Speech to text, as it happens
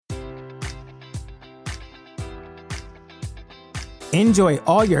Enjoy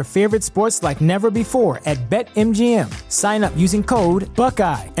all your favorite sports like never before at BetMGM. Sign up using code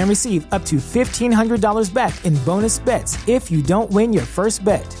Buckeye and receive up to $1,500 back in bonus bets if you don't win your first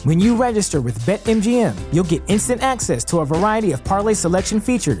bet. When you register with BetMGM, you'll get instant access to a variety of parlay selection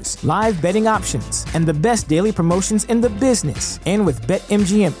features, live betting options, and the best daily promotions in the business. And with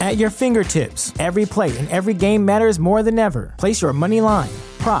BetMGM at your fingertips, every play and every game matters more than ever. Place your money line,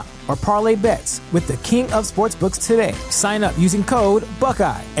 prop, or parlay bets with the king of sportsbooks today. Sign up using code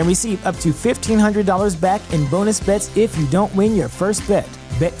Buckeye and receive up to $1,500 back in bonus bets if you don't win your first bet.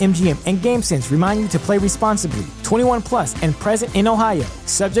 BetMGM and GameSense remind you to play responsibly. 21 plus and present in Ohio,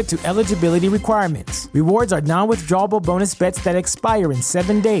 subject to eligibility requirements. Rewards are non-withdrawable bonus bets that expire in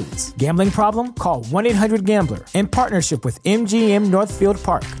 7 days. Gambling problem? Call 1-800-GAMBLER. In partnership with MGM Northfield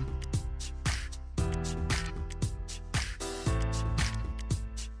Park.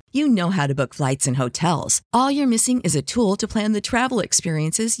 You know how to book flights and hotels. All you're missing is a tool to plan the travel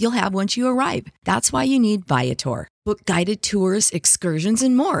experiences you'll have once you arrive. That's why you need Viator. Book guided tours, excursions,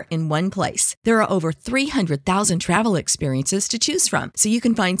 and more in one place. There are over 300,000 travel experiences to choose from, so you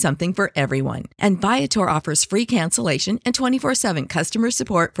can find something for everyone. And Viator offers free cancellation and 24/7 customer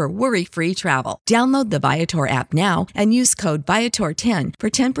support for worry-free travel. Download the Viator app now and use code Viator10 for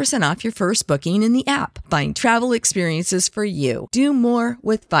 10% off your first booking in the app. Find travel experiences for you. Do more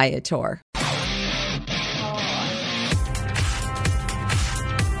with Viator.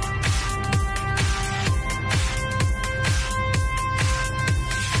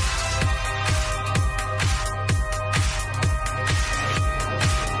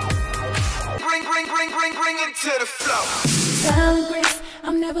 Bring it to the flow. Silent grace,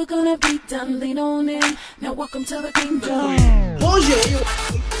 I'm never gonna be done. Lean on in. Now welcome to the kingdom. Bonjour, you're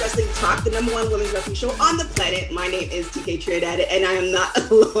watching Wrestling Talk, the #1 women's wrestling show on the planet. My name is TK Trinidad, and I am not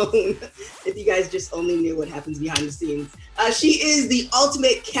alone. If you guys just only knew what happens behind the scenes. She is the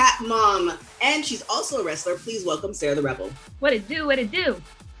ultimate cat mom, and she's also a wrestler. Please welcome Sarah the Rebel. What it do? What it do?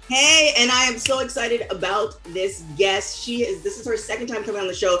 Hey, and I am so excited about this guest. This is her second time coming on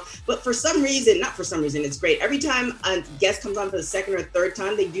the show, but not for some reason, it's great. Every time a guest comes on for the second or third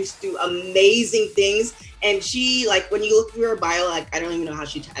time, they just do amazing things. And she, like, when you look through her bio, like, I don't even know how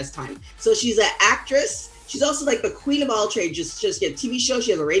she has time. So she's an actress. She's also like the queen of all trades. She has a TV show.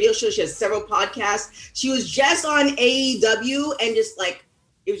 She has a radio show. She has several podcasts. She was just on AEW and just like,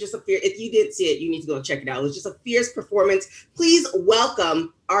 it was just a fierce. If you didn't see it, you need to go check it out. It was just a fierce performance. Please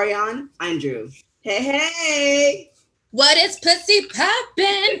welcome Ariane Andrew. Hey. What is pussy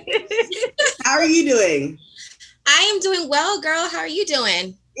poppin'? How are you doing? I am doing well, girl. How are you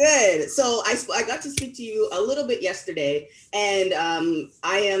doing? Good. So I got to speak to you a little bit yesterday, and I'm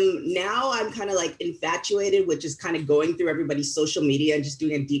kind of like infatuated with just kind of going through everybody's social media and just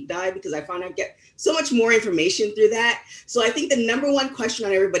doing a deep dive because I found I get so much more information through that. So I think the number one question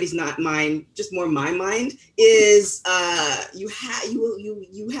on everybody's mind, just more my mind, is you had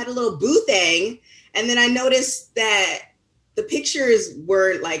a little boo thing, and then I noticed that the pictures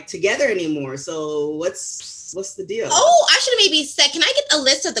weren't like together anymore. So what's the deal? Oh, I should have maybe said, can I get a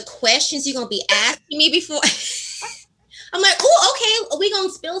list of the questions you're going to be asking me before? I'm like, oh, okay, we going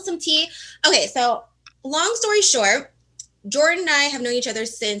to spill some tea. Okay, so long story short, Jordan and I have known each other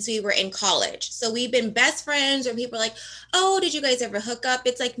since we were in college. So we've been best friends, or people are like, oh, did you guys ever hook up?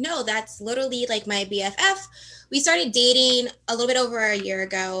 It's like, no, that's literally like my BFF. We started dating a little bit over a year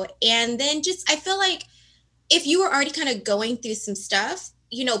ago. And then I feel like if you were already kind of going through some stuff,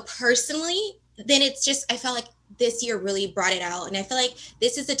 personally, then I felt like this year really brought it out. And I feel like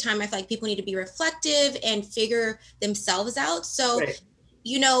this is the time I feel like people need to be reflective and figure themselves out. So, right.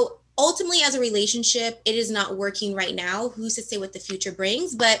 Ultimately as a relationship, it is not working right now. Who's to say what the future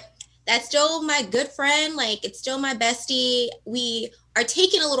brings? But that's still my good friend. Like, it's still my bestie. We are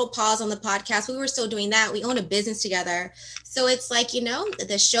taking a little pause on the podcast. We were still doing that. We own a business together. So it's like,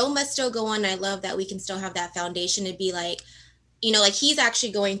 the show must still go on. I love that we can still have that foundation to be like, like he's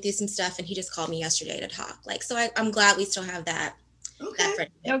actually going through some stuff and he just called me yesterday to talk. Like, so I'm glad we still have that. Okay.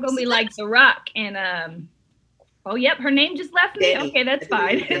 You're going to be like The Rock and, oh, yep, her name just left me. Danny. Okay, that's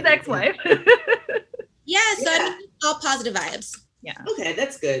fine. His ex-wife. Yeah, so I mean, all positive vibes. Yeah. Okay,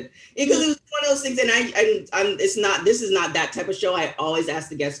 that's good. Because it was one of those things, and this is not that type of show. I always ask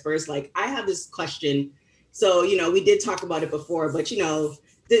the guests first. Like, I have this question. So, we did talk about it before, but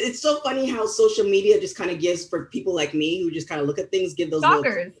it's so funny how social media just kind of gives, for people like me who just kind of look at things, give those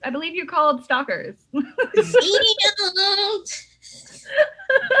stalkers. I believe you're called stalkers. Can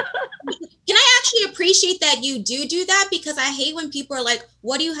I actually appreciate that you do that? Because I hate when people are like,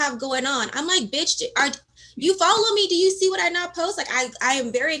 what do you have going on? I'm like, bitch, you follow me? Do you see what I not post? Like, I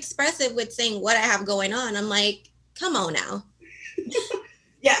am very expressive with saying what I have going on. I'm like, come on now.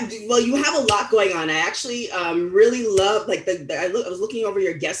 Yeah, well, you have a lot going on. I actually really love like I was looking over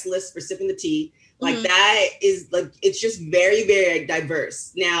your guest list for Sipping the Tea. Like that is like it's just very, very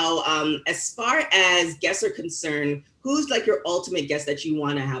diverse. Now, as far as guests are concerned, who's like your ultimate guest that you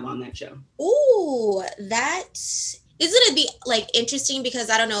want to have on that show? Ooh, that is gonna be like interesting because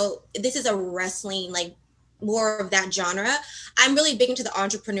I don't know. This is a wrestling like more of that genre. I'm really big into the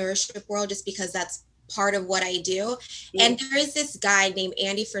entrepreneurship world just because that's part of what I do. And there is this guy named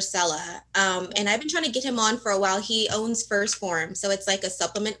Andy Frisella. And I've been trying to get him on for a while. He owns First Form. So it's like a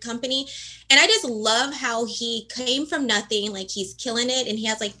supplement company. And I just love how he came from nothing. Like he's killing it. And he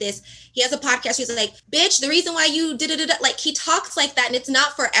has like this, he has a podcast. He's like, bitch, the reason why you did it, like he talks like that. And it's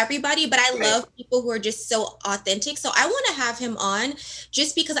not for everybody, but I love people who are just so authentic. So I want to have him on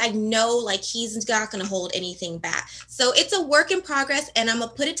just because I know like he's not going to hold anything back. So it's a work in progress and I'm going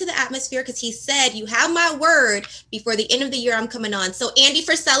to put it to the atmosphere because he said, you have my word, before the end of the year, I'm coming on. So Andy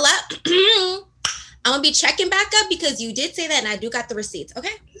Frisella, I'm gonna be checking back up because you did say that and I do got the receipts. Okay.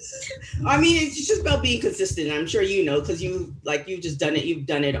 I mean, it's just about being consistent. I'm sure you know, because you've just done it. You've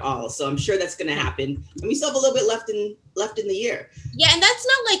done it all. So I'm sure that's gonna happen. And we still have a little bit left in the year. Yeah, and that's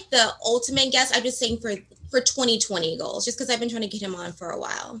not like the ultimate guess. I'm just saying for 2020 goals, just because I've been trying to get him on for a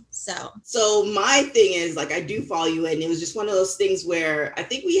while. So my thing is like I do follow you, and it was just one of those things where I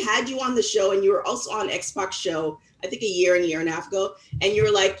think we had you on the show, and you were also on X-Pac show. I think a year and a half ago. And you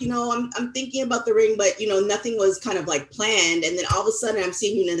were like, I'm thinking about the ring, but nothing was kind of like planned. And then all of a sudden I'm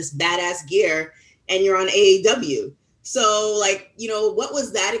seeing you in this badass gear and you're on AEW. So like, what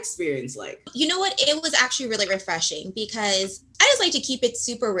was that experience like? You know what? It was actually really refreshing because I just like to keep it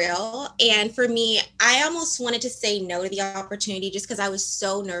super real. And for me, I almost wanted to say no to the opportunity just because I was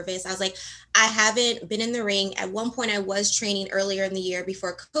so nervous. I was like, I haven't been in the ring. At one point, I was training earlier in the year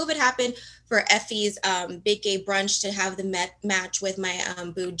before COVID happened for Effie's Big Gay Brunch to have the match with my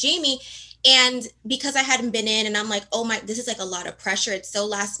boo Jamie. And because I hadn't been in and I'm like, oh my, this is like a lot of pressure. It's so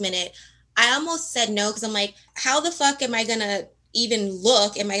last minute. I almost said no because I'm like, how the fuck am I going to even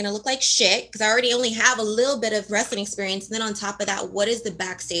look? Am I going to look like shit? Because I already only have a little bit of wrestling experience. And then on top of that, what is the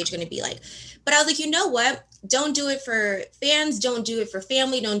backstage going to be like? But I was like, you know what? Don't do it for fans. Don't do it for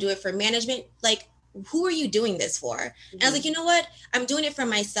family. Don't do it for management. Like, who are you doing this for? And I was like, you know what? I'm doing it for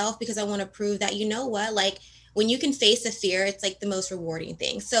myself because I want to prove that, you know what? Like, when you can face a fear, it's like the most rewarding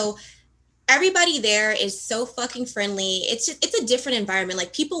thing. So everybody there is so fucking friendly. It's a different environment.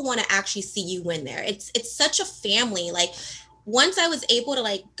 Like, people want to actually see you win there. It's such a family. Like, once I was able to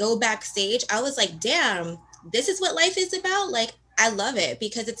like go backstage, I was like, damn, this is what life is about. Like, I love it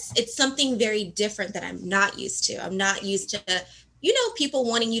because it's something very different that I'm not used to. I'm not used to, people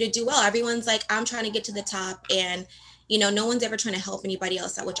wanting you to do well. Everyone's like, I'm trying to get to the top, and no one's ever trying to help anybody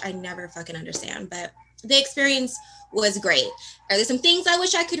else out, which I never fucking understand. But the experience was great. Are there some things I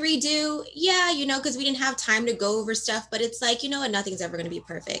wish I could redo? Yeah, because we didn't have time to go over stuff, but it's like, nothing's ever going to be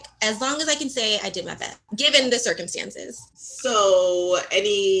perfect. As long as I can say I did my best, given the circumstances. So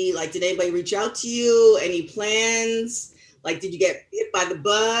did anybody reach out to you? Any plans? Like, did you get hit by the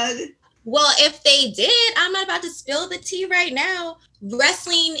bug? Well, if they did, I'm not about to spill the tea right now.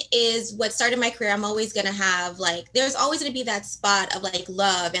 Wrestling is what started my career. I'm always going to have there's always going to be that spot of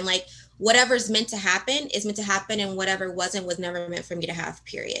love and whatever's meant to happen is meant to happen, and whatever wasn't was never meant for me to have,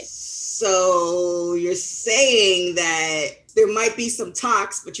 period. So you're saying that there might be some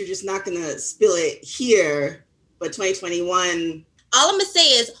talks, but you're just not going to spill it here. But 2021... All I'm going to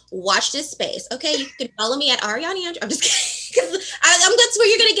say is watch this space. Okay, you can follow me at Ariana Andrew. I'm just kidding. Because that's where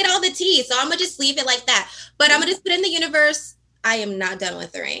you're going to get all the tea. So I'm going to just leave it like that. But I'm going to just put in the universe, I am not done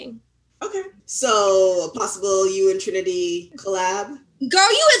with the ring. Okay. So a possible you and Trinity collab?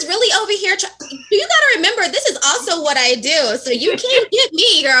 Girl, you is really over here. You got to remember, this is also what I do. So you can't get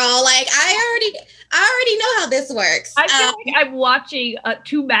me, girl. Like, I already know how this works. I feel like I'm watching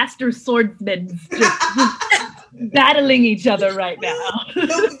two master swordsmen just battling each other right now. You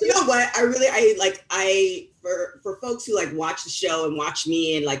know what? For folks who watch the show and watch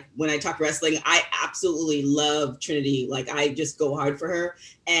me and when I talk wrestling, I absolutely love Trinity. I just go hard for her.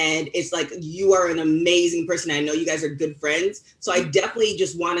 And it's you are an amazing person. I know you guys are good friends. So I definitely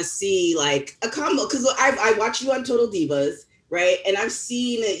just want to see a combo, because I watch you on Total Divas. Right. And I've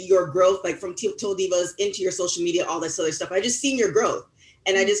seen your growth, from Total Divas into your social media, all this other stuff. I just seen your growth.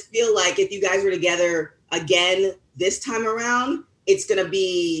 And I just feel like if you guys were together again this time around, it's going to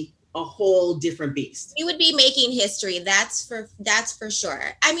be a whole different beast. We would be making history. That's for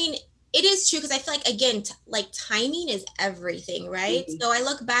sure. I mean, It is true, because I feel like, again, like timing is everything, right? Mhm. So I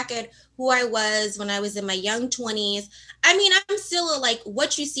look back at who I was when I was in my young 20s. I mean, I'm still like,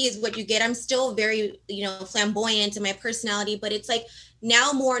 what you see is what you get. I'm still very, flamboyant in my personality, but it's like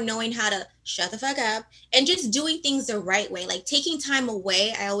now more knowing how to shut the fuck up and just doing things the right way. Like taking time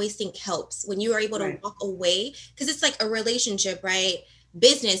away, I always think helps when you are able to Right. walk away, because it's like a relationship, right?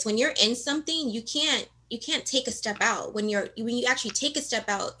 Business, when you're in something, you can't take a step out. When you actually take a step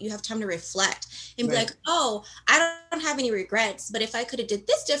out, you have time to reflect and be Right. like, oh, I don't have any regrets, but if I could have did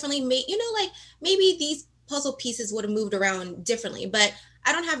this differently, maybe these puzzle pieces would have moved around differently, but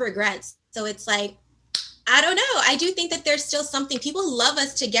I don't have regrets. So it's like, I don't know. I do think that there's still something. People love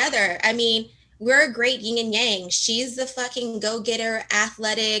us together. I mean, we're a great yin and yang. She's the fucking go-getter,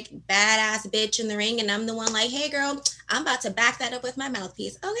 athletic, badass bitch in the ring, and I'm the one like, hey girl, I'm about to back that up with my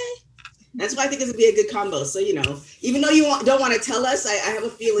mouthpiece. Okay. That's why I think it's gonna be a good combo. So even though you don't want to tell us, I have a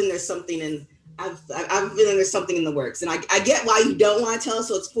feeling there's something in. I have a feeling there's something in the works, and I get why you don't want to tell us.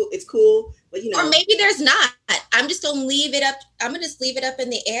 So it's cool, but Or maybe there's not. I'm just gonna leave it up. I'm gonna just leave it up in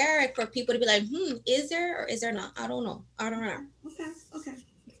the air for people to be like, is there or is there not? I don't know. Okay.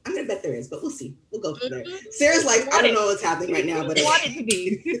 I'm gonna bet there is, but we'll see. We'll go from there. Mm-hmm. Sarah's like, I don't know what's happening right now, but I want it to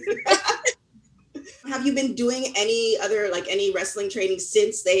be. Have you been doing any wrestling training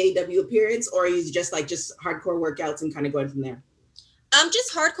since the AEW appearance, or are you just hardcore workouts and kind of going from there?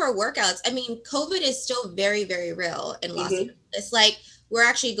 Just hardcore workouts. I mean, COVID is still very, very real in Los Angeles. It's like we're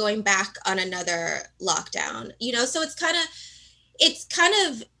actually going back on another lockdown, so it's kind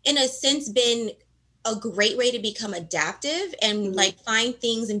of in a sense been a great way to become adaptive and like find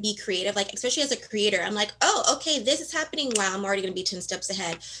things and be creative. Like, especially as a creator, I'm like, oh, okay, this is happening. Wow, I'm already going to be 10 steps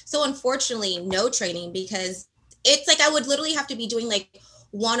ahead. So unfortunately, no training, because it's like I would literally have to be doing like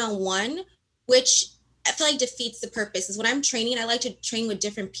one-on-one, which I feel like defeats the purpose. Is when I'm training, I like to train with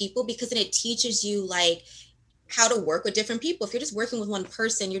different people, because then it teaches you like how to work with different people. If you're just working with one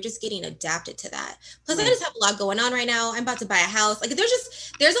person, you're just getting adapted to that. Plus, I just have a lot going on right now. I'm about to buy a house. Like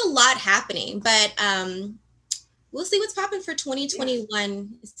there's a lot happening, but we'll see what's popping for 2021.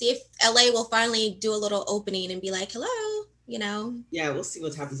 Yeah. See if LA will finally do a little opening and be like, hello, Yeah, we'll see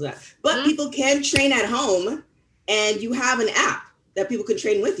what happens with that. But people can train at home, and you have an app that people can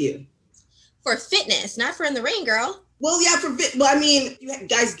train with you. For fitness, not for in the ring, girl. Well, yeah, I mean, you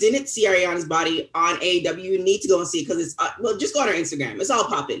guys didn't see Ariana's body on AEW. You need to go and see it, because it's just go on her Instagram. It's all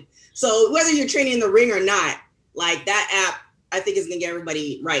popping. So whether you're training in the ring or not, like that app, I think is gonna get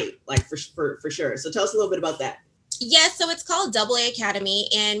everybody right, like for sure. So tell us a little bit about that. Yes, so it's called AA Academy,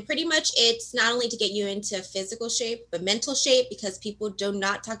 and pretty much it's not only to get you into physical shape, but mental shape, because people do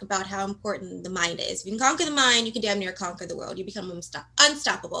not talk about how important the mind is. If you can conquer the mind, you can damn near conquer the world. You become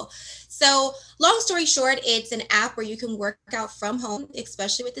unstoppable. So long story short, it's an app where you can work out from home,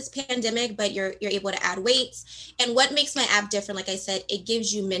 especially with this pandemic, but you're able to add weights. And what makes my app different, like I said, it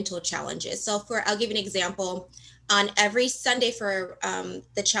gives you mental challenges. So I'll give you an example. On every Sunday for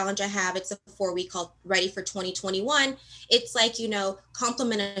the challenge I have, it's a 4-week called Ready for 2021. It's like,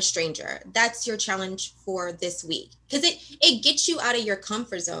 compliment a stranger. That's your challenge for this week, because it gets you out of your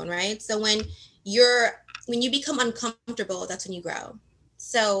comfort zone, right? So when you become uncomfortable, that's when you grow.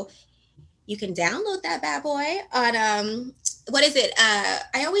 So you can download that bad boy on what is it?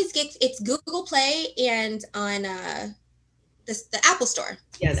 I always get it's Google Play and on the Apple Store.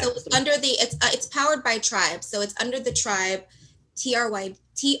 Yeah, so it's under it's powered by Tribe. So it's under the Tribe, TRYBE,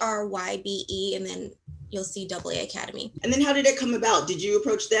 and then you'll see AA Academy. And then how did it come about? Did you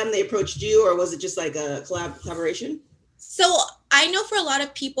approach them? They approached you, or was it just like a collaboration? So I know for a lot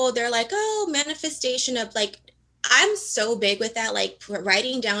of people, they're like, oh, manifestation of like, I'm so big with that, like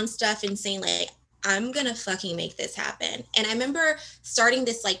writing down stuff and saying like, I'm going to fucking make this happen. And I remember starting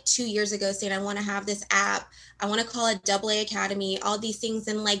this like 2 years ago saying, I want to have this app. I want to call it AA Academy, all these things.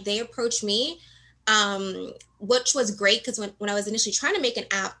 And like, they approached me, which was great. Cause when I was initially trying to make an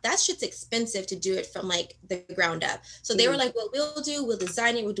app, that shit's expensive to do it from like the ground up. So they were like, what we'll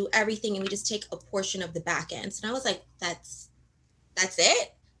design it, we'll do everything. And we just take a portion of the back end. And I was like, that's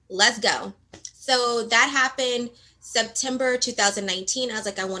it. Let's go. So that happened September 2019. I was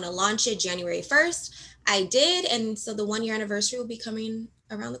like, I want to launch it January 1st. I did. And so the 1 year anniversary will be coming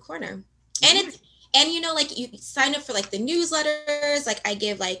around the corner. And like you sign up for like the newsletters, like I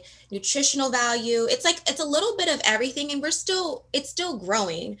give like nutritional value. It's a little bit of everything, and it's still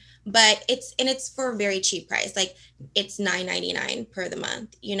growing, but it's for a very cheap price. Like it's $9.99 per the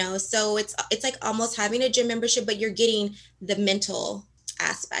month, so it's like almost having a gym membership, but you're getting the mental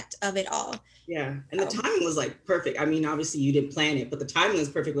aspect of it all. Yeah, and the timing was like perfect. I mean, obviously you didn't plan it, but the timing was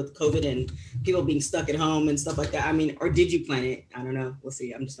perfect with COVID and people being stuck at home and stuff like that. I mean, or did you plan it? I don't know. We'll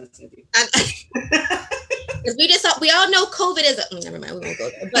see. I'm just messing with you. Because we all know COVID is never mind, we won't go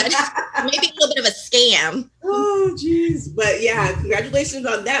there, but maybe a little bit of a scam. Oh geez. But yeah, congratulations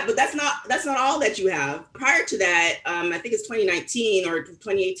on that. But that's not all that you have. Prior to that, I think it's 2019 or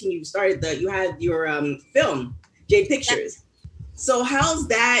 2018 you had your film, Jade Pictures. Yeah. So how's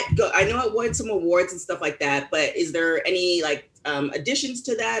that go? I know it won some awards and stuff like that, but is there any like additions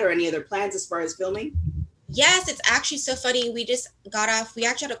to that or any other plans as far as filming? Yes, it's actually so funny. We just got off. We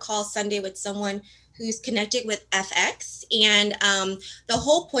actually had a call Sunday with someone who's connected with FX, and the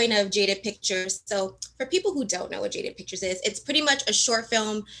whole point of Jaded Pictures. So for people who don't know what Jaded Pictures is, it's pretty much a short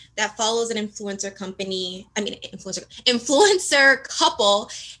film that follows an influencer couple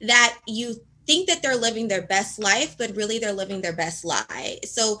that you think that they're living their best life, but really they're living their best lie.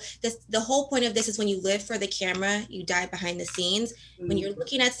 So the whole point of this is when you live for the camera, you die behind the scenes. Mm-hmm. When you're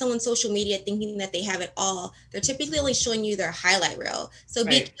looking at someone's social media thinking that they have it all, they're typically only showing you their highlight reel. So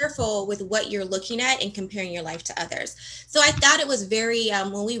be careful with what you're looking at and comparing your life to others. So I thought it was very,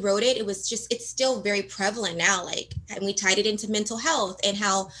 when we wrote it, it's still very prevalent now. Like, and we tied it into mental health and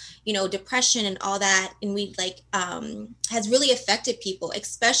how, depression and all that. And we has really affected people,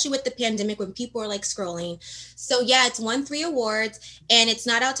 especially with the pandemic when people are like scrolling. So yeah, it's won 3 awards and it's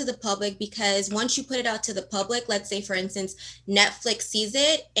not out to the public because once you put it out to the public, let's say for instance, Netflix sees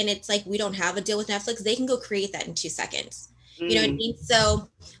it and it's like, we don't have a deal with Netflix. They can go create that in 2 seconds. You know what I mean? So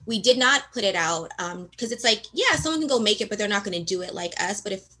we did not put it out because it's like, yeah, someone can go make it, but they're not going to do it like us.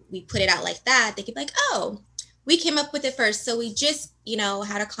 But if we put it out like that, they could be like, oh, we came up with it first. So we just,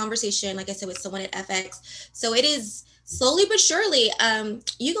 had a conversation, like I said, with someone at FX. So it is slowly but surely,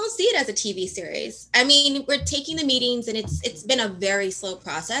 you're going to see it as a TV series. I mean, we're taking the meetings and it's been a very slow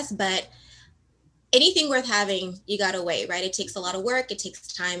process, but anything worth having, you got to wait, right? It takes a lot of work. It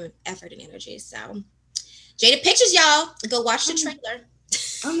takes time, effort, and energy. So Jaded Pictures, y'all, go watch the trailer.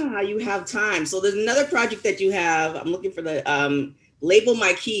 I don't know how you have time. So there's another project that you have. I'm looking for the Label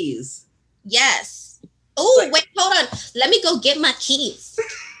My Keys. Yes. Oh, wait, hold on. Let me go get my keys.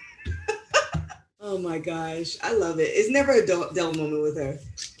 Oh my gosh. I love it. It's never a dull moment with her.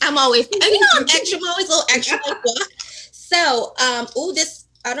 I'm always, I'm extra. I'm always a little extra like what? So,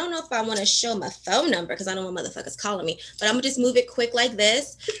 I don't know if I want to show my phone number because I don't want motherfuckers calling me, but I'm gonna just move it quick like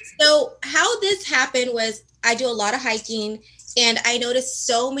this. So how this happened was I do a lot of hiking and I noticed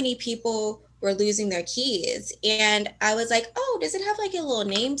so many people were losing their keys. And I was like, oh, does it have like a little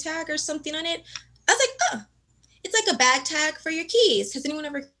name tag or something on it? I was like, oh, it's like a bag tag for your keys. Has anyone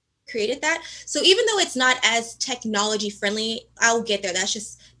ever created that? So even though it's not as technology friendly, I'll get there.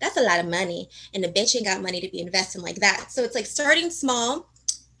 That's a lot of money. And the bitch ain't got money to be investing like that. So it's like starting small,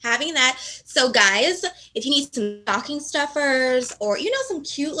 having that. So guys, if you need some stocking stuffers or, some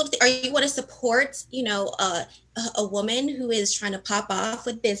cute little thing, or you want to support, a woman who is trying to pop off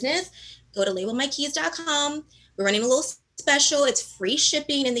with business, go to labelmykeys.com. We're running a little special. It's free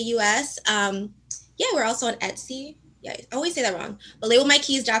shipping in the US. We're also on Etsy. Yeah, I always say that wrong. But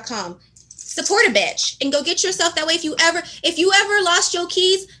labelmykeys.com. Support a bitch and go get yourself that way. If you ever lost your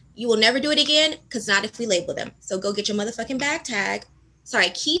keys, you will never do it again because not if we label them. So go get your motherfucking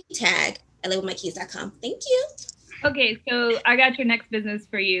key tag at labelmykeys.com. Thank you. Okay, so I got your next business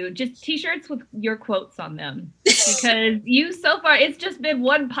for you. Just t-shirts with your quotes on them. Because you so far, it's just been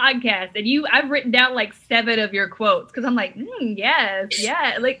one podcast and I've written down like 7 of your quotes because I'm like, yes,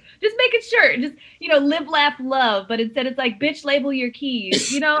 yeah. Like just make a shirt, just, live, laugh, love. But instead it's like, bitch, label your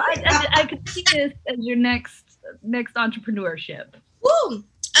keys. I could see this as your next entrepreneurship. Woo!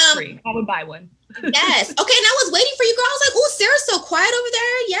 Free. I would buy one. Yes. Okay, and I was waiting for you, girl. I was like, oh, Sarah's so quiet over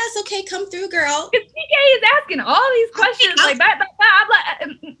there. Yes, okay, come through, girl. Because TK is asking all these questions I'm like. But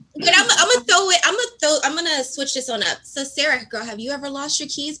I'm gonna switch this on up. So Sarah, girl, have you ever lost your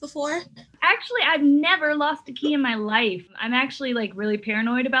keys before? Actually, I've never lost a key in my life. I'm actually like really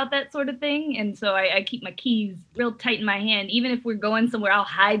paranoid about that sort of thing. And so I keep my keys real tight in my hand. Even if we're going somewhere, I'll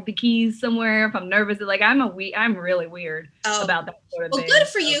hide the keys somewhere if I'm nervous. Like I'm really weird about that sort of thing. Well, good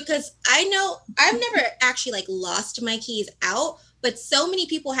for you, because I know I've never actually like lost my keys out, but so many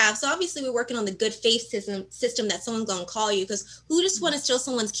people have. So obviously we're working on the good faith system that someone's gonna call you, because who just want to steal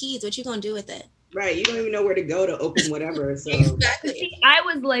someone's keys? What you gonna do with it? Right. You don't even know where to go to open whatever. So exactly. See, I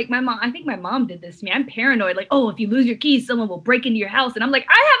was like, I think my mom did this to me. I'm paranoid. Like, oh, if you lose your keys, someone will break into your house. And I'm like,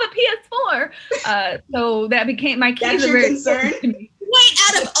 I have a PS4. So that became my keys. That's your concern? Wait,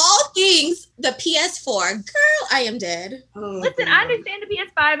 out of all things, the PS4, girl, I am dead. Oh, Listen, I understand the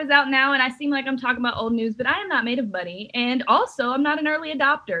PS5 is out now, and I seem like I'm talking about old news, but I am not made of money. And also, I'm not an early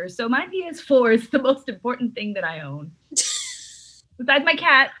adopter. So my PS4 is the most important thing that I own. Besides my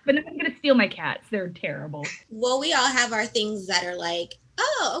cat, but no one's going to steal my cats. They're terrible. Well, we all have our things that are like,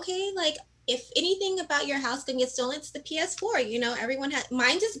 oh, okay, like, if anything about your house can get stolen, it's the PS4. You know, everyone has.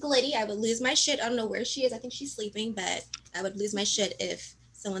 Mine's is Glitty. I would lose my shit. I don't know where she is. I think she's sleeping, but I would lose my shit if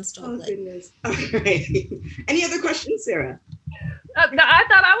someone stole Glitty. Goodness. All right. Any other questions, Sarah? No, I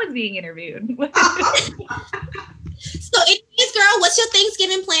thought I was being interviewed. So, anyways, girl, what's your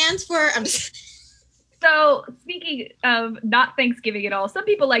Thanksgiving plans for? So, speaking of not Thanksgiving at all, some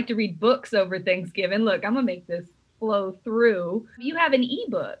people like to read books over Thanksgiving. Look, I'm going to make this flow through. You have an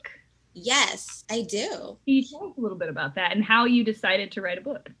ebook. Yes, I do. Can you tell us a little bit about that and how you decided to write a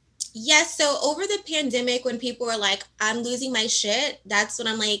book? Yes, so over the pandemic, when people were like, I'm losing my shit, that's when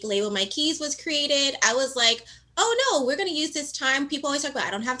I'm like, Label My Keys was created. I was like, oh no, we're going to use this time. People always talk about,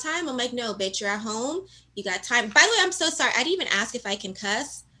 I don't have time. I'm like, no, bitch, you're at home. You got time. By the way, I'm so sorry. I didn't even ask if I can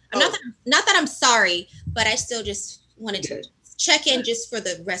cuss. Not that I'm sorry, but I still just wanted to check in just for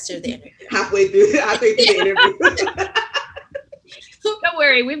the rest of the interview. Halfway through the interview. Don't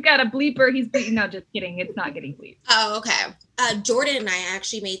worry, we've got a bleeper. He's bleeping. No, just kidding. It's not getting bleeped. Oh, okay. Jordan and I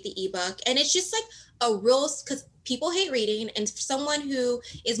actually made the ebook, and it's just like a real, because people hate reading, and for someone who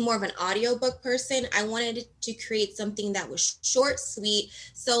is more of an audiobook person, I wanted to create something that was short, sweet.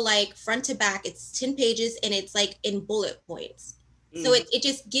 So like front to back, it's 10 pages, and it's like in bullet points. So it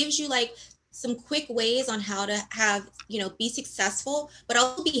just gives you like some quick ways on how to have, be successful, but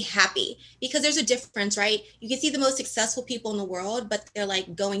also be happy, because there's a difference, right? You can see the most successful people in the world, but they're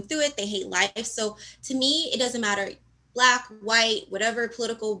like going through it. They hate life. So to me, it doesn't matter, Black, white, whatever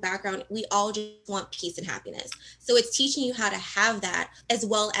political background, we all just want peace and happiness. So it's teaching you how to have that, as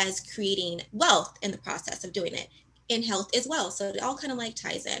well as creating wealth in the process of doing it, in health as well. So it all kind of like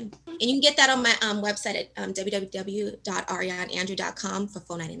ties in. And you can get that on my website at www.arianeandrew.com for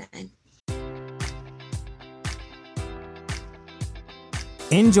 $4.99.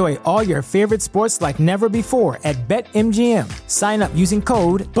 Enjoy all your favorite sports like never before at BetMGM. Sign up using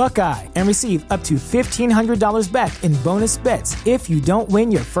code Buckeye and receive up to $1,500 back in bonus bets if you don't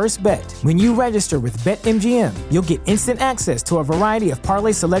win your first bet. When you register with BetMGM, you'll get instant access to a variety of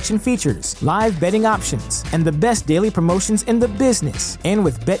parlay selection features, live betting options, and the best daily promotions in the business. And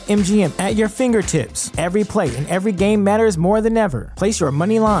with BetMGM at your fingertips, every play and every game matters more than ever. Place your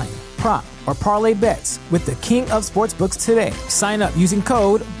money line, prop, or parlay bets with the king of sportsbooks today. Sign up using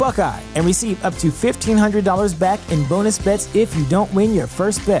code Buckeye and receive up to $1,500 back in bonus bets if you don't win your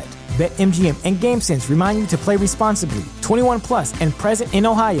first bet. BetMGM and GameSense remind you to play responsibly. 21 plus and present in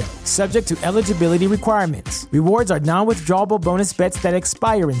Ohio, subject to eligibility requirements. Rewards are non-withdrawable bonus bets that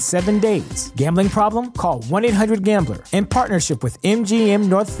expire in 7 days. Gambling problem? Call 1-800-GAMBLER. In partnership with MGM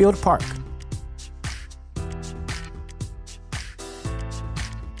Northfield Park.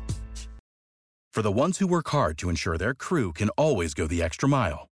 For the ones who work hard to ensure their crew can always go the extra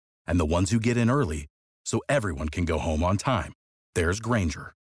mile, and the ones who get in early so everyone can go home on time, there's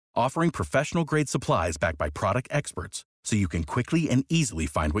Grainger, offering professional-grade supplies backed by product experts so you can quickly and easily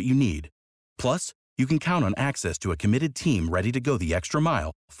find what you need. Plus, you can count on access to a committed team ready to go the extra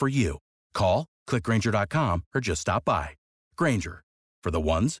mile for you. Call, click Grainger.com, or just stop by. Grainger, for the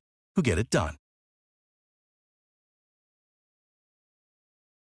ones who get it done.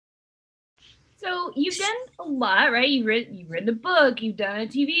 So you've done a lot, right? You've written a book, you've done a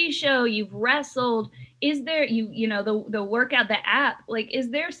TV show, you've wrestled. Is there, the workout, the app, like, is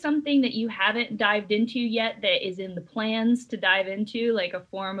there something that you haven't dived into yet that is in the plans to dive into, like a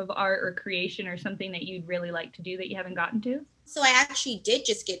form of art or creation or something that you'd really like to do that you haven't gotten to? So I actually did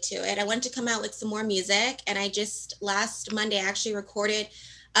just get to it. I wanted to come out with some more music, and last Monday, I actually recorded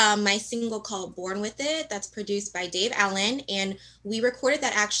my single called Born With It. That's produced by Dave Allen, and we recorded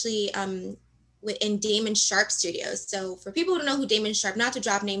that actually in Damon Sharp Studios. So for people who don't know who Damon Sharp, not to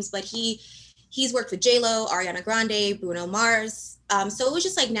drop names, but he's worked with J-Lo, Ariana Grande, Bruno Mars. So it was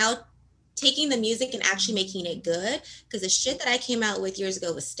just like now taking the music and actually making it good, because the shit that I came out with years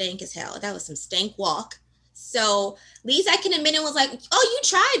ago was stank as hell. That was some stank walk. So at least I can admit it, was like, oh, you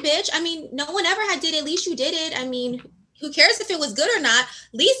tried, bitch. I mean, no one ever had did it. At least you did it. I mean, who cares if it was good or not?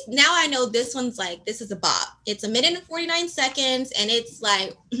 At least now I know this one's like, this is a bop. It's 1 minute and 49 seconds, and it's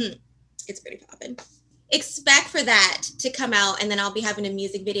like, it's pretty poppin'. Expect for that to come out, and then I'll be having a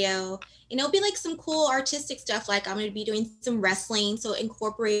music video, and it'll be like some cool artistic stuff. Like I'm going to be doing some wrestling, so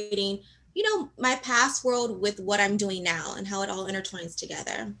incorporating, my past world with what I'm doing now and how it all intertwines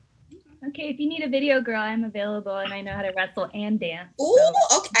together. Okay, if you need a video, girl, I'm available, and I know how to wrestle and dance. Ooh,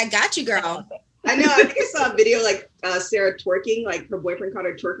 okay, I got you, girl. I know. I think I saw a video like Sarah twerking, like her boyfriend caught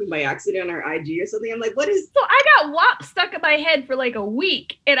her twerking by accident on her IG or something. I'm like, what is? So I got WAP stuck in my head for like a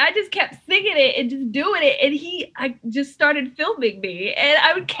week, and I just kept singing it and just doing it. And I just started filming me, and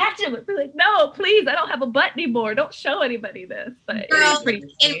I would catch him and be like, "No, please, I don't have a butt anymore. Don't show anybody this." But girl, it's pretty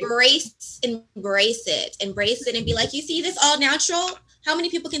embrace it, and be like, "You see this all natural? How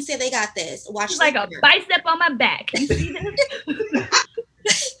many people can say they got this? Watch it's like a bicep on my back. You see this?"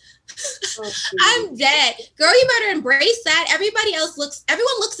 I'm dead. Girl, you better embrace that. Everyone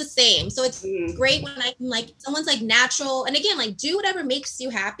looks the same. So it's great when I can like, someone's like natural. And again, like do whatever makes you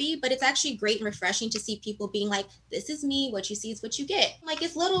happy, but it's actually great and refreshing to see people being like, this is me. What you see is what you get. Like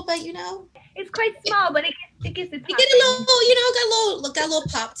it's little, but it's quite small, but it gets it get a little, got a little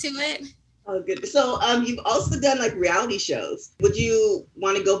pop to it. Oh, good. So you've also done like reality shows. Would you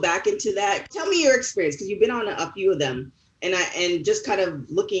want to go back into that? Tell me your experience, because you've been on a few of them. And just kind of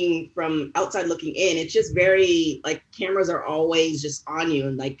looking from outside looking in, it's just very like cameras are always just on you.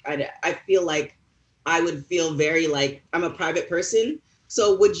 And like, I feel like I would feel very like I'm a private person.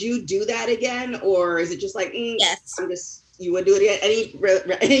 So would you do that again? Or is it just like, yes, you would do it again?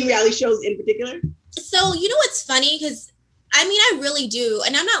 Any reality shows in particular? So, what's funny? Because I mean, I really do.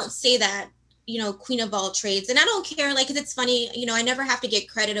 And I'm not say that, queen of all trades. And I don't care, like, because it's funny, I never have to get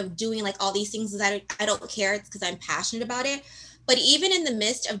credit of doing like all these things. I don't care. It's because I'm passionate about it. But even in the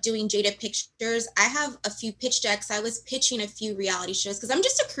midst of doing Jada Pictures, I have a few pitch decks. I was pitching a few reality shows because I'm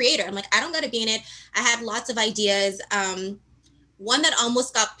just a creator. I'm like, I don't got to be in it. I had lots of ideas. One that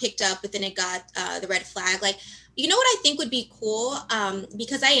almost got picked up, but then it got the red flag. Like, what I think would be cool,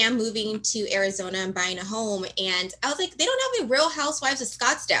 because I am moving to Arizona and buying a home. And I was like, they don't have a Real Housewives of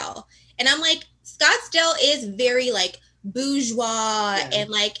Scottsdale. And I'm like, Scottsdale is very like bourgeois and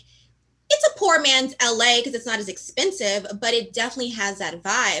like, it's a poor man's LA because it's not as expensive, but it definitely has that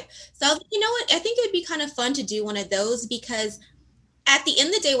vibe. So I was like, you know what? I think it would be kind of fun to do one of those because at the end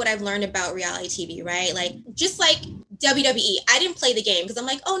of the day, what I've learned about reality TV, right? Like, just like WWE, I didn't play the game because I'm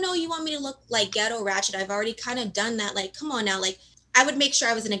like, oh no, you want me to look like ghetto ratchet? I've already kind of done that. Like, come on now. Like, I would make sure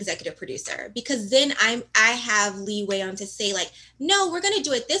I was an executive producer because then I have leeway on to say like, no, we're going to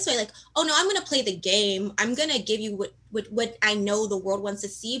do it this way. Like, oh no, I'm going to play the game. I'm going to give you what I know the world wants to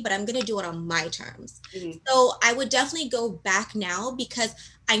see, but I'm going to do it on my terms. Mm-hmm. So I would definitely go back now because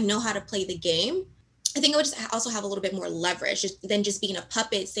I know how to play the game. I think I would just also have a little bit more leverage than just being a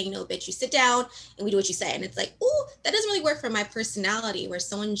puppet saying, no, bitch, you sit down and we do what you say. And it's like, ooh, that doesn't really work for my personality where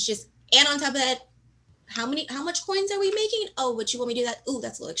someone's just, and on top of that, how much coins are we making? Oh, what you want me to do that? Ooh,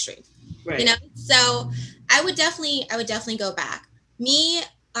 that's a little extreme. Right. So I would definitely go back. Me,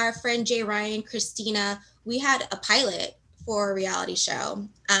 our friend Jay Ryan, Christina, we had a pilot for a reality show.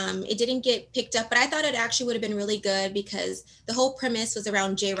 It didn't get picked up, but I thought it actually would have been really good because the whole premise was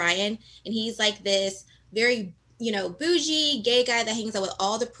around Jay Ryan. And he's like this very, bougie gay guy that hangs out with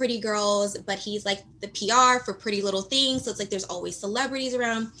all the pretty girls, but he's like the PR for Pretty Little Things. So it's like, there's always celebrities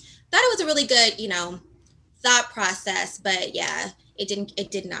around. Thought it was a really good, thought process, but yeah, it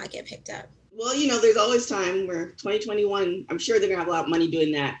did not get picked up. Well, there's always time where 2021, I'm sure they're gonna have a lot of money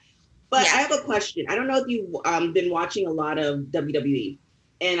doing that. But yeah. I have a question. I don't know if you've been watching a lot of WWE,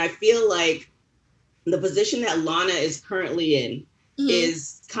 and I feel like the position that Lana is currently in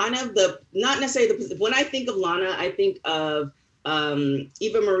is kind of not necessarily the position. When I think of Lana, I think of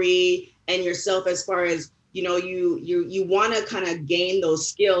Eva Marie and yourself as far as, you want to kind of gain those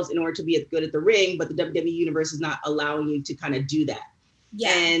skills in order to be good at the ring, but the WWE universe is not allowing you to kind of do that. Yeah.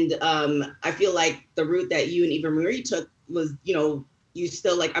 And I feel like the route that you and Eva Marie took was, you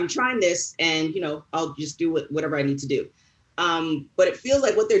still like, I'm trying this and, I'll just do whatever I need to do. But it feels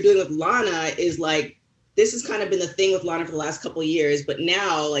like what they're doing with Lana is like, this has kind of been the thing with Lana for the last couple of years, but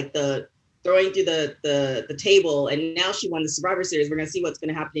now like the throwing through the table, and now she won the Survivor Series. We're going to see what's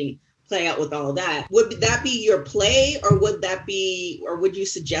going to happen play out with all of that. Would that be your play, or would you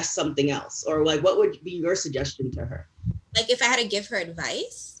suggest something else? Or like, what would be your suggestion to her? Like if I had to give her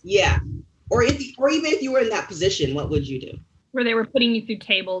advice? Yeah. Or even if you were in that position, what would you do? Where they were putting you through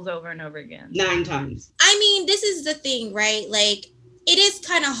tables over and over again. 9 times. I mean, this is the thing, right? Like, it is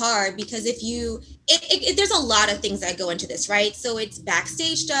kind of hard because there's a lot of things that go into this, right? So it's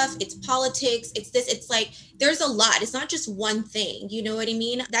backstage stuff, it's politics, it's like, there's a lot. It's not just one thing, you know what I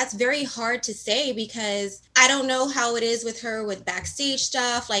mean? That's very hard to say because I don't know how it is with her with backstage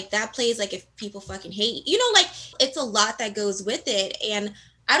stuff. Like that plays like if people fucking hate, like it's a lot that goes with it. And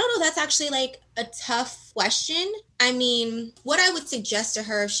I don't know, that's actually like a tough question. I mean, what I would suggest to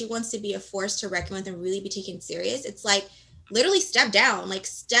her if she wants to be a force to reckon with and really be taken serious, it's like, literally step down,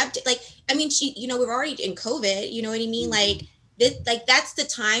 she, we're already in COVID, you know what I mean? Like that's the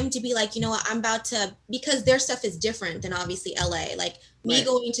time to be like, you know what, I'm about to, because their stuff is different than obviously LA. Like me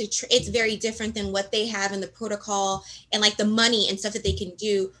going to, it's very different than what they have in the protocol and like the money and stuff that they can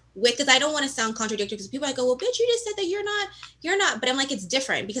do with, because I don't want to sound contradictory, because people might go, well, bitch, you just said that you're not, but I'm like, it's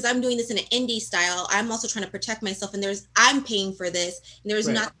different because I'm doing this in an indie style. I'm also trying to protect myself, and I'm paying for this, and there's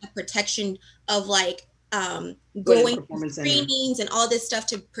not the protection of like, going to screenings and all this stuff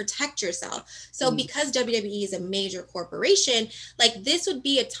to protect yourself. So because WWE is a major corporation, like this would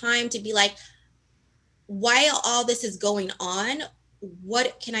be a time to be like, while all this is going on,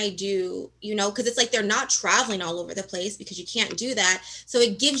 what can I do? You know, because it's like they're not traveling all over the place because you can't do that. So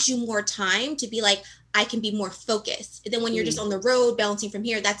it gives you more time to be like, I can be more focused. And then when you're just on the road bouncing from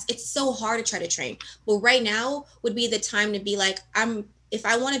here, it's so hard to try to train. But right now would be the time to be like, if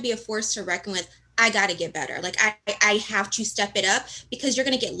I want to be a force to reckon with, I got to get better. Like I have to step it up, because you're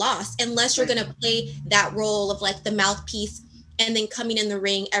going to get lost unless you're going to play that role of like the mouthpiece and then coming in the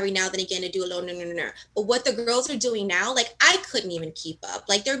ring every now and then again to do a little no. But what the girls are doing now, like I couldn't even keep up.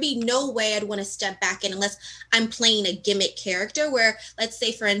 Like there'd be no way I'd want to step back in unless I'm playing a gimmick character where, let's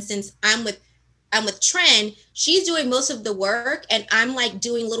say for instance, I'm with Tren, she's doing most of the work and I'm like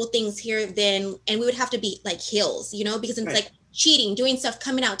doing little things here then, and we would have to be like heels, you know, because it's like cheating, doing stuff,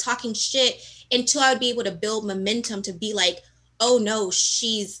 coming out, talking shit, until I would be able to build momentum to be like, oh no,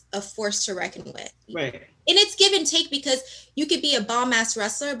 she's a force to reckon with. Right. And it's give and take, because you could be a bomb-ass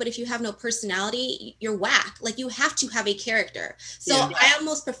wrestler, but if you have no personality, you're whack. Like you have to have a character. So I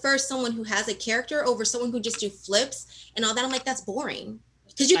almost prefer someone who has a character over someone who just do flips and all that. I'm like, that's boring.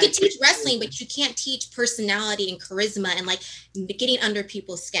 Because you can teach wrestling, but you can't teach personality and charisma and like getting under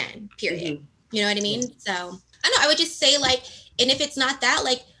people's skin, period. Mm-hmm. You know what I mean? So I don't know. I would just say like, and if it's not that,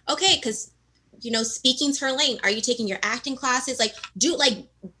 like, okay, because you know, speaking's her lane. Are you taking your acting classes? Like,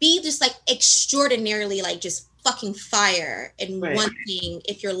 be just like extraordinarily like just fucking fire in one thing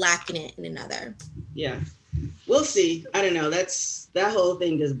if you're lacking it in another. Yeah, we'll see. I don't know. That whole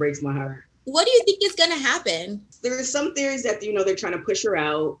thing just breaks my heart. What do you think is gonna happen? There are some theories that, you know, they're trying to push her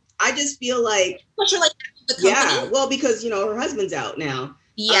out. I just feel like push her like the company. Yeah, well, because you know her husband's out now.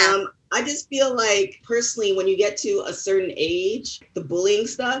 Yeah. I just feel like personally, when you get to a certain age, the bullying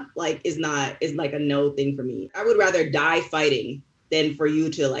stuff is like a no thing for me. I would rather die fighting than for you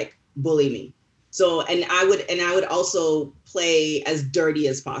to like bully me. So, and I would also play as dirty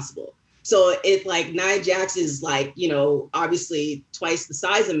as possible. So if like Nia Jax is like, you know, obviously twice the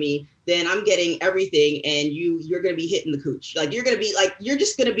size of me, then I'm getting everything, and you're gonna be hitting the cooch. Like you're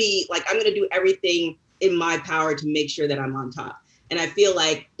just gonna be like, I'm gonna do everything in my power to make sure that I'm on top. And I feel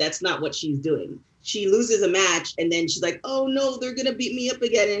like that's not what she's doing. She loses a match and then she's like, oh no, they're going to beat me up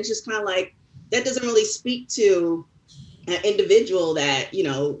again. And it's just kind of like, that doesn't really speak to an individual that, you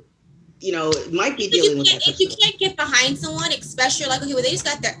know, might be dealing with that. If you can't get behind someone, especially like, okay, well, they just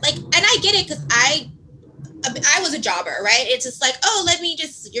got their, like, and I get it, because I was a jobber, right? It's just like, oh,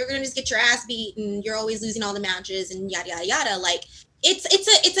 you're going to just get your ass beat and you're always losing all the matches and yada, yada, yada. Like, it's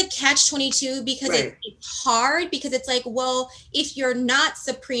a catch-22, because it's hard, because it's like, well, if you're not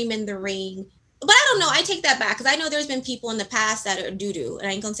supreme in the ring, but I don't know, I take that back, because I know there's been people in the past that are doo-doo, and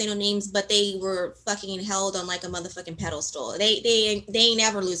I ain't gonna say no names, but they were fucking held on like a motherfucking pedestal. They ain't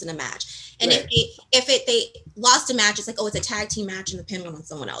never losing a match. And if they lost a match, it's like, oh, it's a tag team match and the pin went on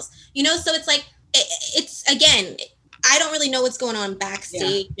someone else, you know? So it's like, it's again, I don't really know what's going on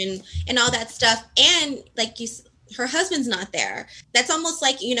backstage and all that stuff. And like her husband's not there. That's almost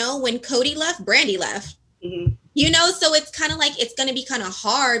like, you know, when Cody left, Brandy left. Mm-hmm. You know, so it's kind of like, it's going to be kind of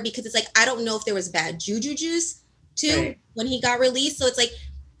hard, because it's like, I don't know if there was bad juju juice too when he got released. So it's like,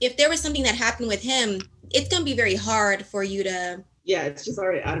 if there was something that happened with him, it's going to be very hard for you to. Yeah, it's just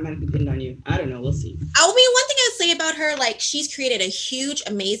already automatically pinned on you. I don't know. We'll see. I mean, one thing I'd say about her, like, she's created a huge,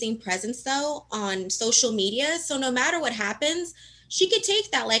 amazing presence though on social media. So no matter what happens, she could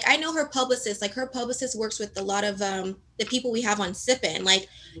take that. Like, I know her publicist works with a lot of the people we have on Sippin'. Like,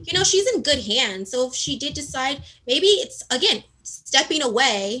 you know, she's in good hands. So if she did decide, maybe it's, again, stepping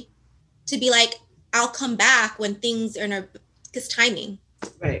away to be like, I'll come back when things are in her, because timing.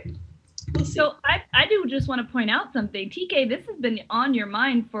 Right. So I do just want to point out something. TK, this has been on your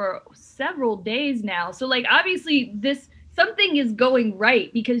mind for several days now. So, like, obviously something is going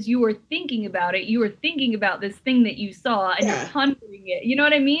right, because you were thinking about it. You were thinking about this thing that you saw and you're pondering it. You know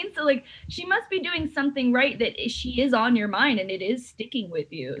what I mean? So like, she must be doing something right, that she is on your mind and it is sticking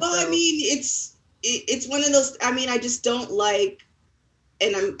with you. Well, so. I mean, it's one of those, I mean, I just don't like,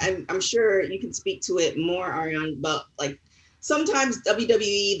 and I'm sure you can speak to it more, Ariane, but like sometimes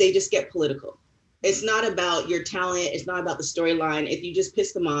WWE, they just get political. It's not about your talent. It's not about the storyline. If you just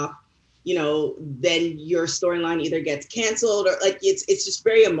piss them off, then your storyline either gets canceled or like it's just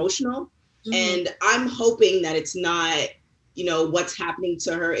very emotional. And I'm hoping that it's not, what's happening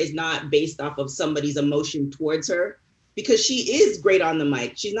to her is not based off of somebody's emotion towards her, because she is great on the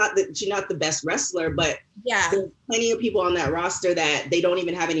mic. She's not the best wrestler, but there's plenty of people on that roster that they don't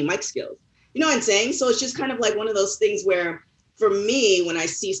even have any mic skills. You know what I'm saying? So it's just kind of like one of those things where, for me, when I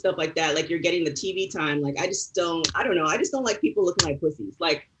see stuff like that, like you're getting the TV time, like I just don't like people looking like pussies.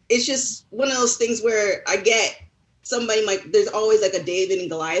 Like, it's just one of those things where I get somebody like, there's always like a David and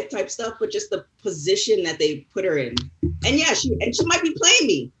Goliath type stuff, but just the position that they put her in. And she might be playing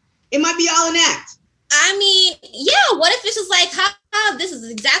me. It might be all an act. I mean, yeah, what if it's just like, this is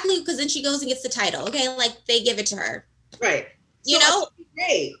exactly, because then she goes and gets the title, okay? Like, they give it to her. Right.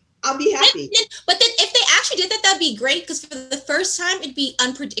 Great. I'll be happy. But then if they actually did that, that'd be great, because for the first time, it'd be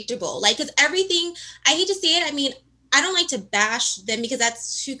unpredictable. Like, because everything, I hate to say it, I mean, I don't like to bash them because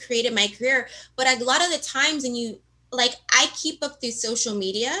that's who created my career. But a lot of the times, I keep up through social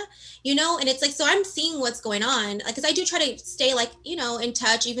media, and it's like, so I'm seeing what's going on. Like, because I do try to stay in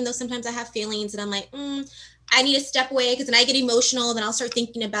touch, even though sometimes I have feelings and I'm like, I need to step away, because then I get emotional. Then I'll start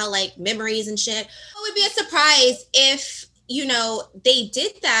thinking about like memories and shit. It would be a surprise if, they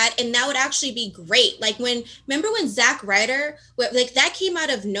did that, and that would actually be great. Like, remember when Zack Ryder, like, that came out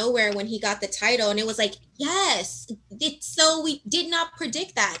of nowhere when he got the title, and it was like, yes, so we did not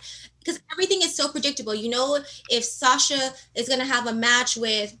predict that, because everything is so predictable. If Sasha is going to have a match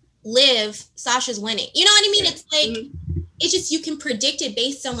with Liv, Sasha's winning. You know what I mean? It's like, it's just, you can predict it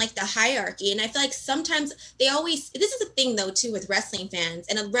based on like the hierarchy. And I feel like sometimes this is a thing though, too, with wrestling fans,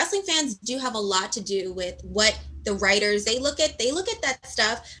 and wrestling fans do have a lot to do with what the writers, they look at that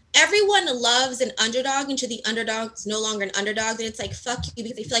stuff. Everyone loves an underdog until the underdog's no longer an underdog. Then it's like, fuck you,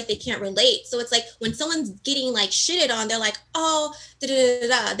 because they feel like they can't relate. So it's like, when someone's getting like shitted on, they're like, oh,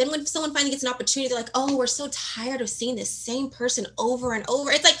 da-da-da-da. Then when someone finally gets an opportunity, they're like, oh, we're so tired of seeing this same person over and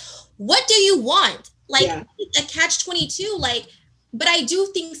over. It's like, what do you want? Like, a catch-22, like, but I do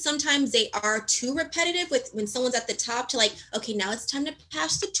think sometimes they are too repetitive when someone's at the top to like, okay, now it's time to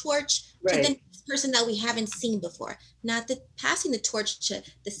pass the torch to the next person that we haven't seen before. Not passing the torch to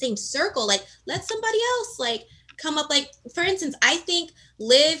the same circle. Like, let somebody else like come up. Like, for instance, I think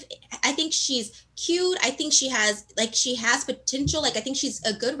Liv, I think she's cute. I think she has potential. Like, I think she's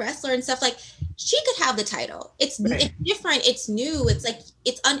a good wrestler and stuff. Like, she could have the title. It's different. It's new. It's like,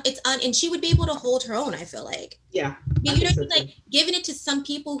 and she would be able to hold her own, I feel like. Yeah. Like giving it to some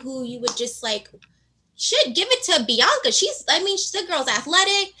people who you would just like, should give it to Bianca. The girl's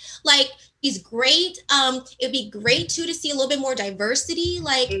athletic. Like, she's great. It'd be great too to see a little bit more diversity.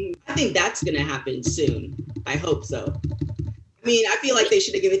 Like, I think that's gonna happen soon. I hope so. I mean, I feel like they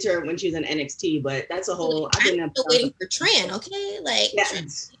should have given it to her when she was in NXT, but that's a whole. I'm still waiting for Tran. Okay, like.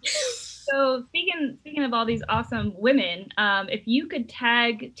 Yes. So speaking of all these awesome women, if you could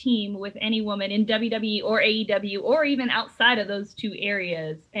tag team with any woman in WWE or AEW or even outside of those two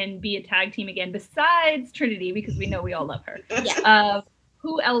areas and be a tag team again, besides Trinity, because we know we all love her,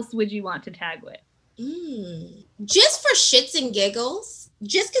 who else would you want to tag with? Just for shits and giggles,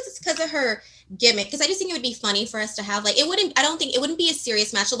 just because of her gimmick, because I just think it would be funny for us to have like, I don't think it wouldn't be a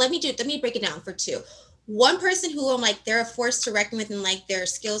serious match. So let me break it down for two. One person who I'm like, they're a force to reckon with and like their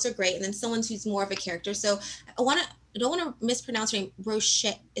skills are great. And then someone who's more of a character. So I don't want to mispronounce her name. Roche,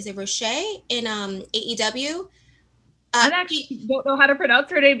 is it Roche in AEW? I actually don't know how to pronounce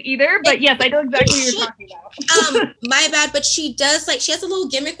her name either, but yes, I know exactly what you're talking about. My bad, but she does she has a little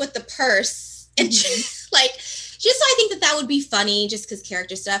gimmick with the purse. And just so I think that would be funny just because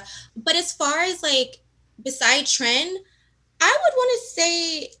character stuff. But as far as like, beside Tren, I would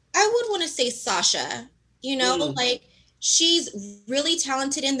want to say Sasha, like she's really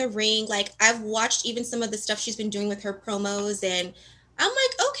talented in the ring. Like, I've watched even some of the stuff she's been doing with her promos, and I'm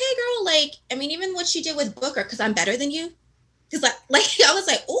like, okay, girl, like, I mean, even what she did with Booker, because I'm better than you. Because like I was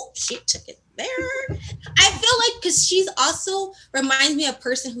like, oh, she took it there. I feel like, because she's also reminds me of a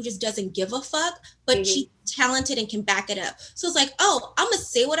person who just doesn't give a fuck, but she's talented and can back it up. So it's like, oh, I'm going to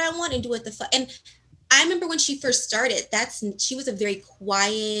say what I want and do what the fuck. And I remember when she first started, she was a very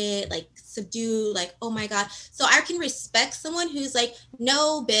quiet, like subdued, like, oh my God. So I can respect someone who's like,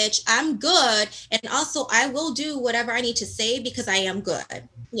 no, bitch, I'm good. And also I will do whatever I need to say because I am good.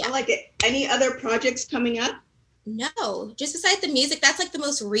 Yeah. I like it. Any other projects coming up? No, just besides the music, that's like the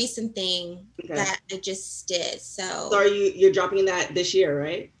most recent thing that I just did. So you're dropping that this year,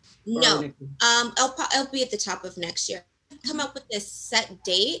 right? No, it'll be at the top of next year. Come up with this set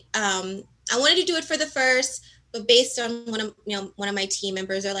date. I wanted to do it for the first, but based on one of my team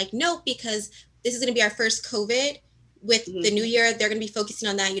members are like, nope, because this is going to be our first COVID with the new year, they're going to be focusing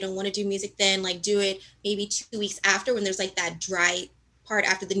on that. You don't want to do music then, like do it maybe 2 weeks after when there's like that dry part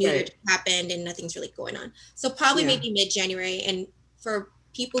after the new year happened and nothing's really going on. So probably maybe mid-January. And for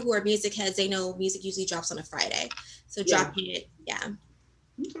people who are music heads, they know music usually drops on a Friday. So dropping it,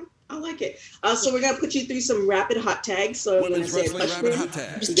 Okay. I like it. So we're going to put you through some rapid hot tags. So I'm going to say a question. You're going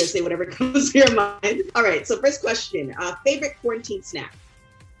to say whatever comes to your mind. All right. So first question, favorite quarantine snack?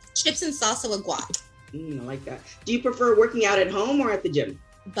 Chips and salsa with guac. I like that. Do you prefer working out at home or at the gym?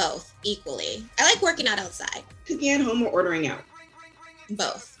 Both, equally. I like working out outside. Cooking at home or ordering out?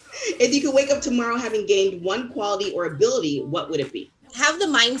 Both. If you could wake up tomorrow having gained one quality or ability, what would it be? Have the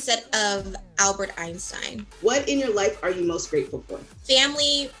mindset of Albert Einstein. What in your life are you most grateful for?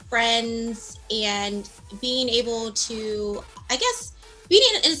 Family, friends, and being able to, I guess,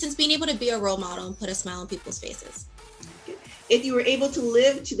 being able to be a role model and put a smile on people's faces. If you were able to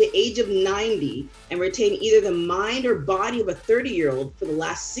live to the age of 90 and retain either the mind or body of a 30-year-old for the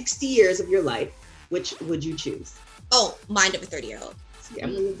last 60 years of your life, which would you choose? Oh, mind of a 30-year-old.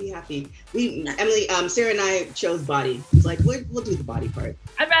 Emily would be happy. Sarah and I chose body. It's like we'll do the body part.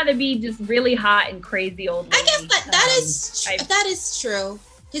 I'd rather be just really hot and crazy old lady. I guess that is true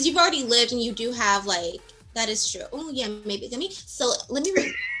because you've already lived and you do have that is true. Oh yeah, maybe. Let me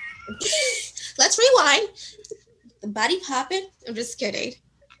let's rewind. The body popping. I'm just kidding.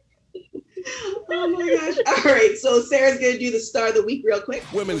 Oh my gosh! All right, so Sarah's gonna do the star of the week real quick.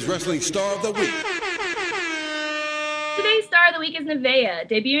 Women's Wrestling Star of the Week. Today's star of the week is Nevaeh.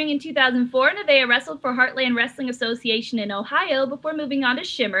 Debuting in 2004, Nevaeh wrestled for Heartland Wrestling Association in Ohio before moving on to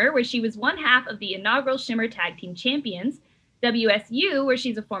Shimmer, where she was one half of the inaugural Shimmer Tag Team Champions, WSU, where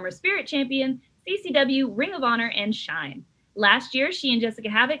she's a former Spirit Champion, CCW, Ring of Honor, and Shine. Last year, she and Jessica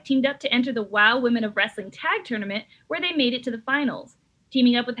Havoc teamed up to enter the WOW Women of Wrestling Tag Tournament, where they made it to the finals.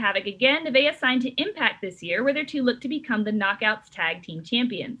 Teaming up with Havoc again, Nevaeh signed to Impact this year, where their two look to become the Knockouts Tag Team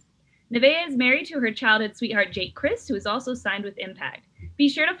Champions. Nevaeh is married to her childhood sweetheart, Jake Crist, who is also signed with Impact. Be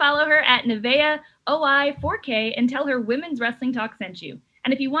sure to follow her at NevaehOI4K and tell her Women's Wrestling Talk sent you.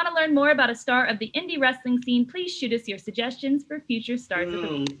 And if you want to learn more about a star of the indie wrestling scene, please shoot us your suggestions for future stars of the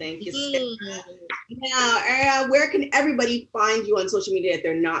week. Thank you. Now, where can everybody find you on social media if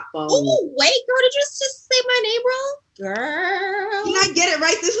they're not following you? Oh, wait, girl, did you just say my name wrong? Girl. Did I get it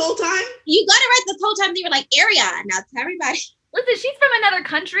right this whole time? You got it right this whole time. You were like, Ariana. Now tell everybody. Listen, she's from another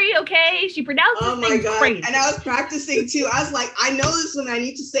country, okay? She pronounces things crazy. And I was practicing too. I was like, I know this one. I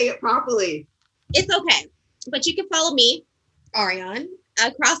need to say it properly. It's okay. But you can follow me, Ariane,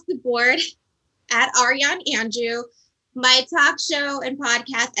 across the board at Ariane Andrew, my talk show and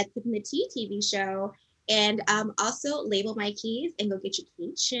podcast at Sipping the Tea TV show. And also label my keys and go get your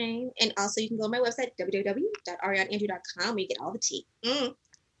keychain. And also you can go on my website, www.arianeandrew.com, where you get all the tea. That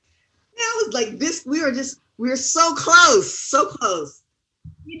was like this. We were so close.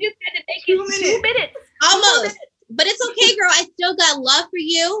 You just had to take you 2 minutes. Almost. But it's okay, girl. I still got love for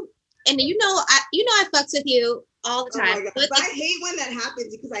you. And I fucks with you all the time. Oh but I hate when that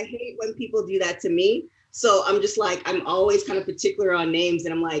happens because I hate when people do that to me. So I'm just like, I'm always kind of particular on names.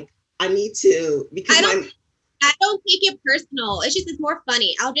 And I'm like, I need to, because I don't take it personal. It's just, it's more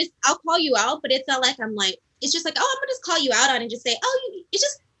funny. I'll call you out, but it's not like I'm like, it's just like, oh, I'm gonna just call you out on it and just say, it's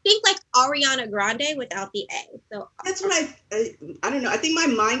just think like Ariana Grande without the A. So that's what I don't know. I think my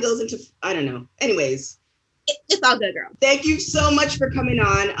mind goes into, I don't know. Anyways. It's all good, girl. Thank you so much for coming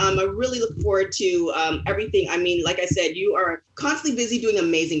on. I really look forward to everything. I mean, like I said, you are constantly busy doing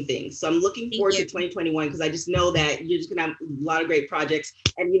amazing things. So I'm looking forward to 2021 because I just know that you're just going to have a lot of great projects.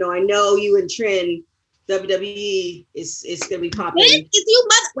 And, I know you and Trin, WWE is going to be popping. This is you,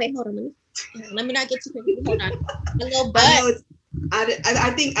 mother. Wait, hold on. Let me not get too quick. Hold on. A little butt.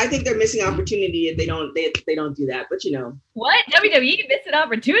 I think they're missing opportunity if they don't do that. But what, WWE missing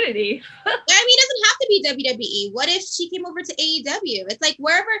opportunity? I mean, it doesn't have to be WWE. What if she came over to AEW? It's like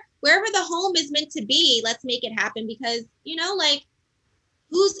wherever the home is meant to be, let's make it happen. Because like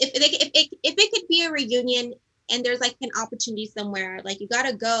if it could be a reunion and there's like an opportunity somewhere, like you got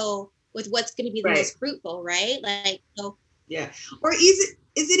to go with what's going to be the most fruitful, right? Like so. Yeah. Or is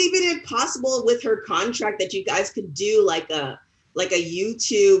it even impossible with her contract that you guys could do like a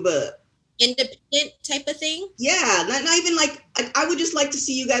YouTube independent type of thing? Yeah, not even like I would just like to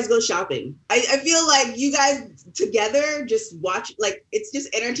see you guys go shopping. I feel like you guys together just watch, like it's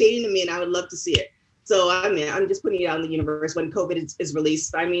just entertaining to me, and I would love to see it. So I'm just putting it out in the universe when COVID is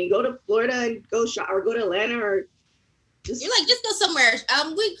released. I mean, go to Florida and go shop, or go to Atlanta, or just go somewhere.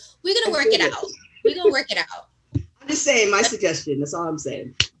 We're gonna work it out. We're gonna work it out. I'm just saying my suggestion. That's all I'm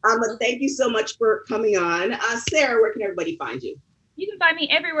saying. But thank you so much for coming on. Sarah, where can everybody find you? You can find me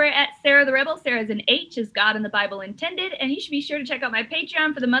everywhere at Sarah the Rebel. Sarah's an H, as God in the Bible intended. And you should be sure to check out my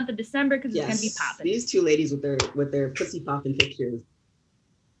Patreon for the month of December because it's going to be popping. These two ladies with their pussy popping pictures.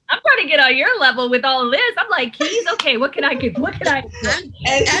 I'm trying to get on your level with all of this. I'm like, Keys, okay, what can I give? What can I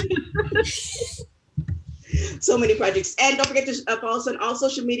do? So many projects. And don't forget to follow us on all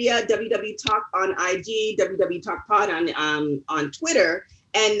social media, WW Talk on IG, WW Talk Pod on Twitter.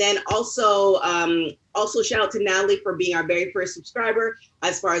 And then also shout out to Natalie for being our very first subscriber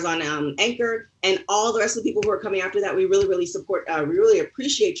as far as on Anchor, and all the rest of the people who are coming after that. We really, really support, we really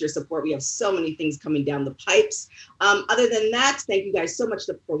appreciate your support. We have so many things coming down the pipes. Other than that, thank you guys so much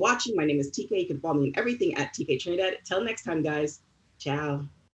for watching. My name is TK. You can follow me on everything at TK Trinidad. Till next time, guys. Ciao.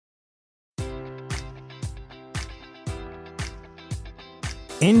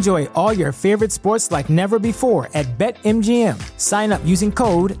 Enjoy all your favorite sports like never before at BetMGM. Sign up using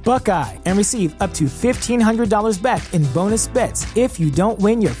code Buckeye and receive up to $1,500 back in bonus bets if you don't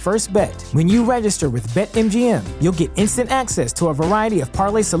win your first bet. When you register with BetMGM, you'll get instant access to a variety of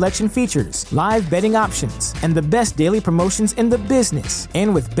parlay selection features, live betting options, and the best daily promotions in the business.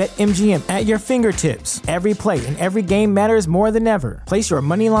 And with BetMGM at your fingertips, every play and every game matters more than ever. Place your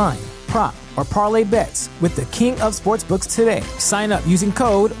money line, prop, or parlay bets with the king of sportsbooks today. Sign up using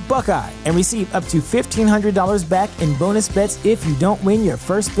code Buckeye and receive up to $1,500 back in bonus bets if you don't win your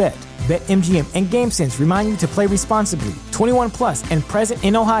first bet. BetMGM and GameSense remind you to play responsibly. 21 plus and present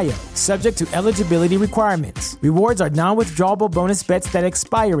in Ohio, subject to eligibility requirements. Rewards are non-withdrawable bonus bets that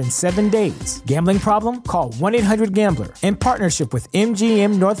expire in 7 days. Gambling problem? Call 1-800-GAMBLER. In partnership with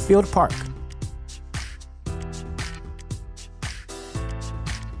MGM Northfield Park.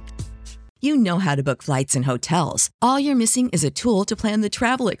 You know how to book flights and hotels. All you're missing is a tool to plan the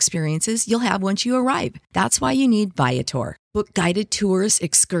travel experiences you'll have once you arrive. That's why you need Viator. Book guided tours,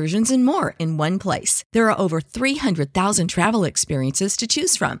 excursions, and more in one place. There are over 300,000 travel experiences to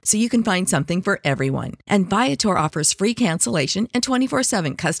choose from, so you can find something for everyone. And Viator offers free cancellation and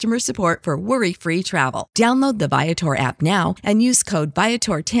 24/7 customer support for worry-free travel. Download the Viator app now and use code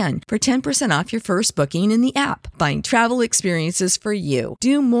Viator10 for 10% off your first booking in the app. Find travel experiences for you.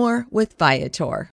 Do more with Viator.